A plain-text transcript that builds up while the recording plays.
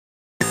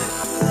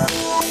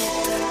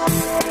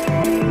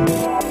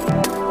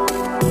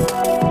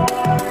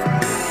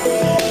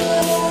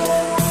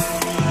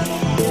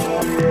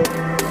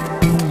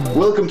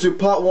to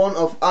part 1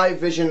 of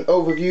iVision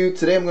overview.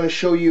 Today I'm going to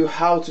show you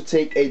how to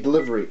take a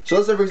delivery. So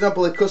let's say for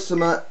example a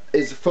customer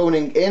is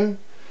phoning in.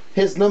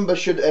 His number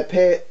should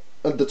appear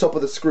at the top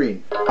of the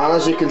screen, and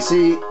as you can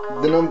see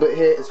the number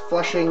here is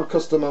flashing,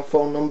 customer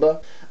phone number,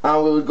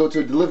 and we would go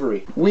to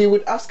delivery. We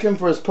would ask him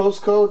for his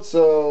postcode,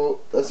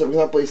 so let's say for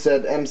example he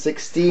said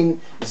M16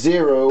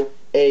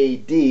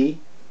 0AD.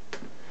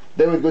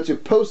 Then we'd go to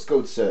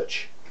postcode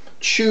search,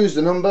 choose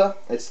the number,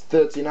 it's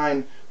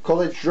 39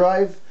 College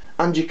Drive,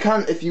 and you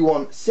can, if you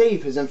want,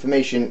 save his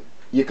information.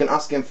 You can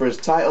ask him for his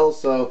title,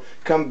 so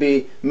can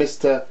be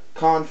Mr.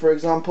 Khan for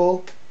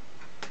example,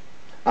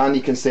 and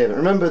you can save it.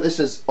 Remember, this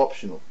is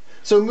optional.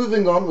 So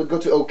moving on, we'll go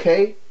to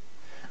OK,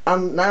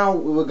 and now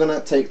we're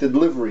going to take the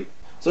delivery.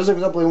 So for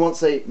example, we want,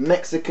 say,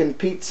 Mexican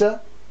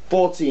pizza,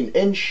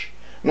 14-inch,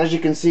 and as you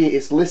can see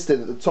it's listed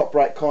at the top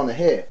right corner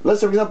here. Let's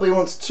say for example he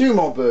wants 2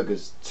 more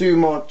burgers, 2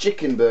 more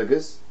chicken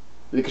burgers,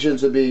 which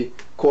should be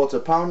quarter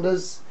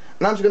pounders.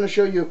 And I'm just going to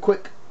show you a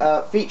quick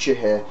feature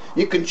here.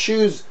 You can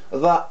choose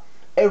that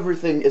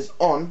everything is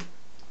on,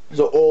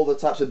 so all the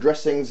types of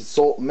dressings,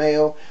 salt,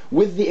 mayo,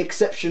 with the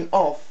exception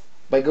of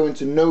by going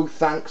to no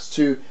thanks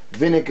to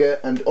vinegar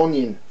and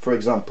onion for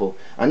example,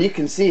 and you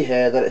can see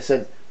here that it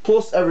said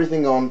plus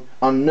everything on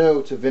and no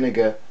to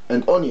vinegar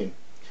and onion.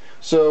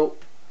 So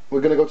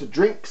we're going to go to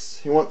drinks.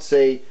 He wants,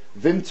 say,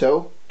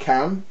 Vimto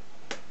can,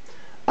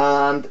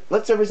 and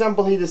let's say for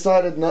example he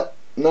decided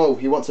no,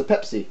 he wants a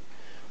Pepsi.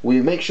 We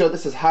make sure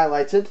this is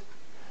highlighted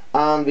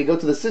and we go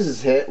to the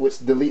scissors here, which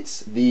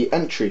deletes the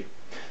entry.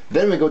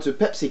 Then we go to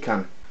Pepsi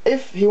can.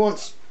 If he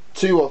wants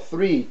 2 or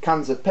 3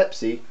 cans of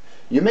Pepsi,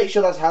 you make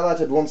sure that's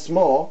highlighted once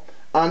more,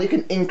 and you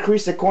can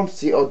increase the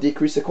quantity or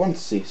decrease the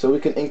quantity. So we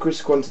can increase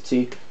the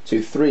quantity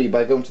to 3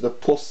 by going to the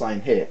plus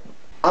sign here.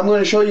 I'm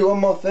going to show you one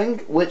more thing,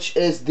 which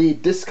is the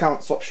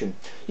discounts option.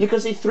 You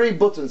can see 3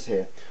 buttons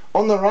here.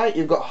 On the right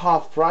you've got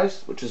half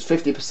price, which is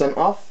 50%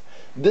 off,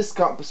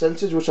 discount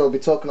percentage, which I'll be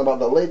talking about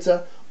that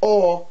later,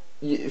 or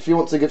if you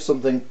want to give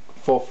something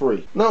for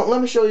free. Now let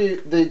me show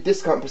you the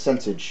discount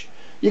percentage.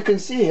 You can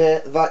see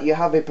here that you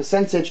have a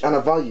percentage and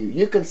a value.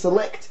 You can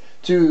select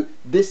to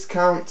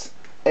discount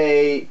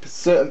a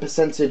certain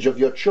percentage of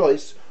your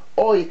choice,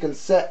 or you can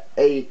set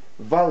a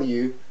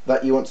value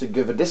that you want to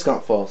give a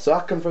discount for. So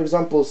I can for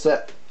example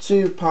set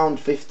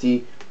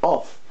 £2.50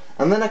 off,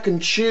 and then I can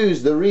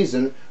choose the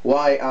reason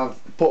why I've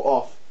put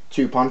off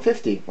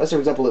 £2.50. Let's say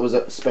for example it was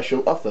a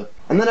special offer,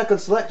 and then I can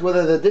select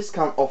whether the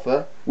discount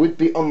offer would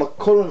be on the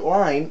current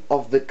line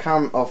of the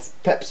can of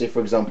Pepsi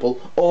for example,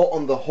 or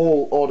on the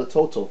whole order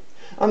total.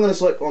 I'm going to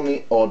select on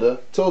the order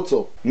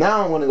total.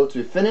 Now I'm going to go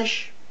to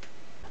finish,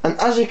 and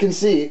as you can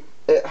see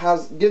it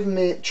has given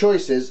me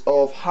choices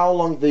of how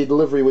long the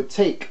delivery would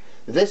take.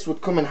 This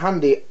would come in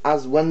handy,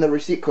 as when the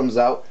receipt comes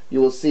out you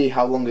will see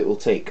how long it will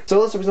take. So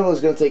let's for example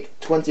it's going to take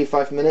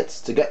 25 minutes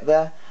to get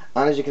there,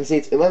 and as you can see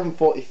it's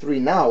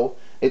 11:43 now.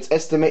 Its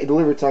estimated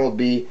delivery time will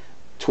be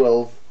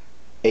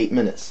 8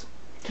 minutes.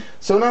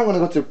 So now I'm going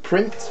to go to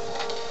print,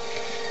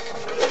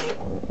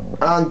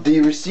 and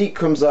the receipt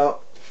comes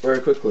out very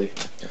quickly.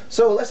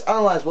 So let's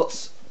analyze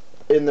what's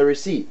in the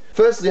receipt.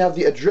 Firstly, you have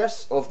the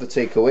address of the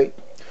takeaway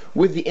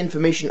with the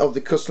information of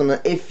the customer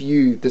if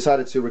you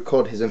decided to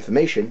record his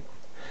information,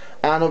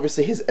 and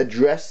obviously his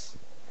address,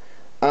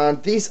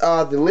 and these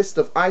are the list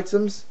of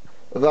items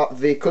that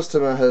the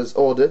customer has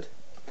ordered,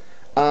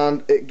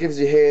 and it gives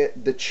you here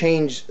the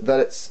change that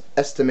it's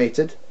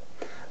estimated,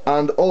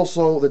 and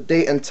also the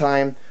date and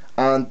time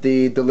and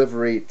the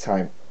delivery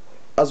time,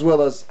 as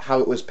well as how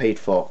it was paid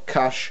for,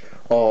 cash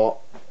or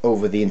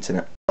over the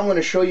internet. I'm going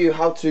to show you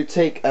how to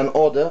take an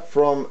order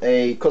from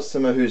a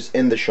customer who's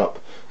in the shop.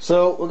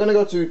 So we're going to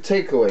go to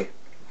takeaway,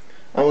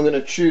 and we're going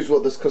to choose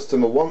what this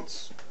customer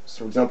wants. So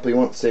for example he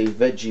wants a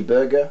veggie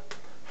burger,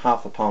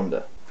 half a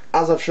pounder.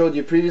 As I've showed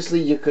you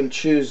previously, you can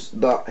choose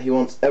that he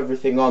wants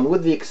everything on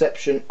with the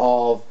exception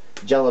of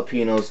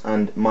jalapenos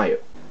and mayo.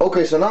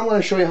 Okay, so now I'm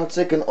going to show you how to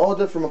take an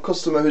order from a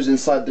customer who's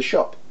inside the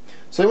shop.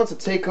 So he wants a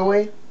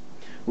takeaway.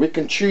 We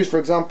can choose for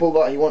example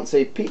that he wants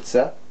a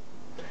pizza,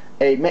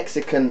 a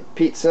Mexican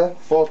pizza,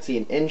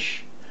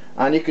 14-inch,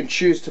 and you can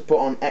choose to put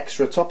on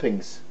extra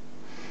toppings.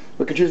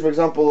 We can choose for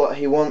example that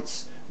he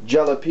wants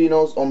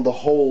jalapenos on the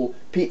whole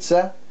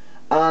pizza,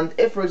 and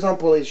if for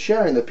example he's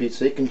sharing the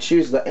pizza, he can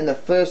choose that in the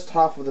first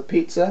half of the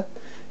pizza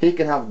he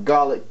can have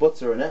garlic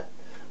butter in it,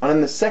 and in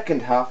the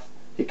second half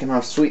he can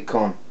have sweet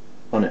corn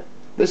on it.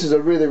 This is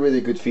a really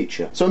good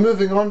feature. So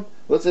moving on,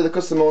 let's say the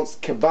customer wants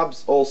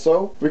kebabs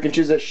also. We can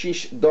choose a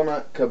shish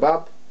doner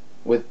kebab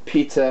with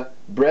pita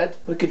bread.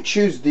 We can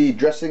choose the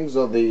dressings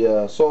or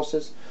the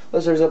sauces.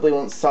 Let's say for example he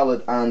wants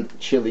salad and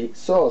chili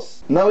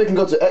sauce. Now we can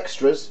go to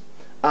extras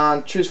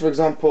and choose for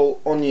example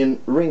onion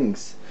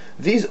rings.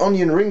 These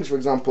onion rings for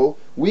example,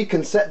 we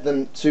can set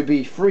them to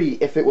be free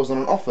if it was on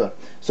an offer.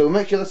 So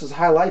make sure this is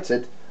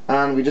highlighted,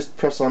 and we just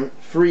press on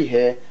free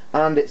here,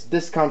 and it's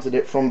discounted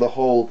it from the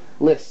whole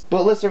list.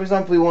 But let's say for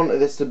example we want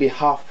this to be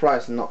half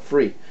price and not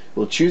free.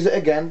 We'll choose it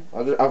again.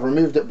 I've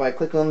removed it by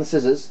clicking on the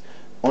scissors,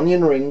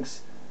 onion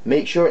rings,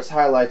 make sure it's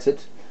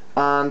highlighted,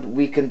 and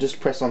we can just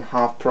press on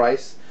half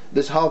price.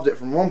 this halved it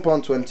from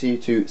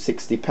 £1.20 to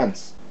 60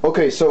 pence.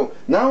 Okay, so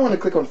now I'm going to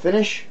click on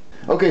finish.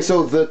 Okay,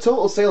 so the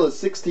total sale is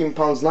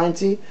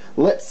 £16.90.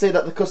 Let's say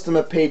that the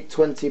customer paid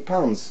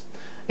 £20.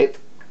 It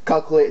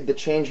calculated the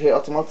change here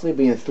automatically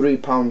being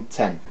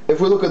 £3.10.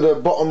 If we look at the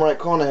bottom right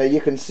corner here,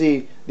 you can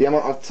see the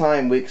amount of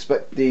time we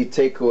expect the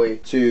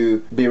takeaway to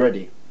be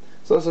ready.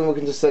 So that's when we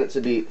can just set it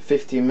to be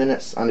 15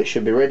 minutes and it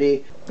should be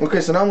ready.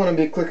 Okay, so now I'm going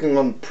to be clicking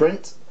on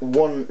print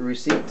one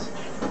receipt.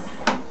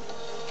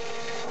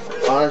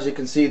 And as you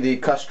can see, the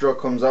cash drawer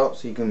comes out,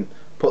 so you can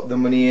put the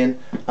money in,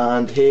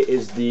 and here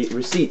is the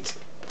receipt,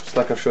 just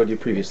like I've showed you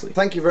previously.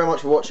 Thank you very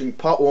much for watching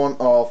part 1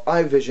 of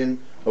iVision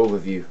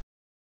overview.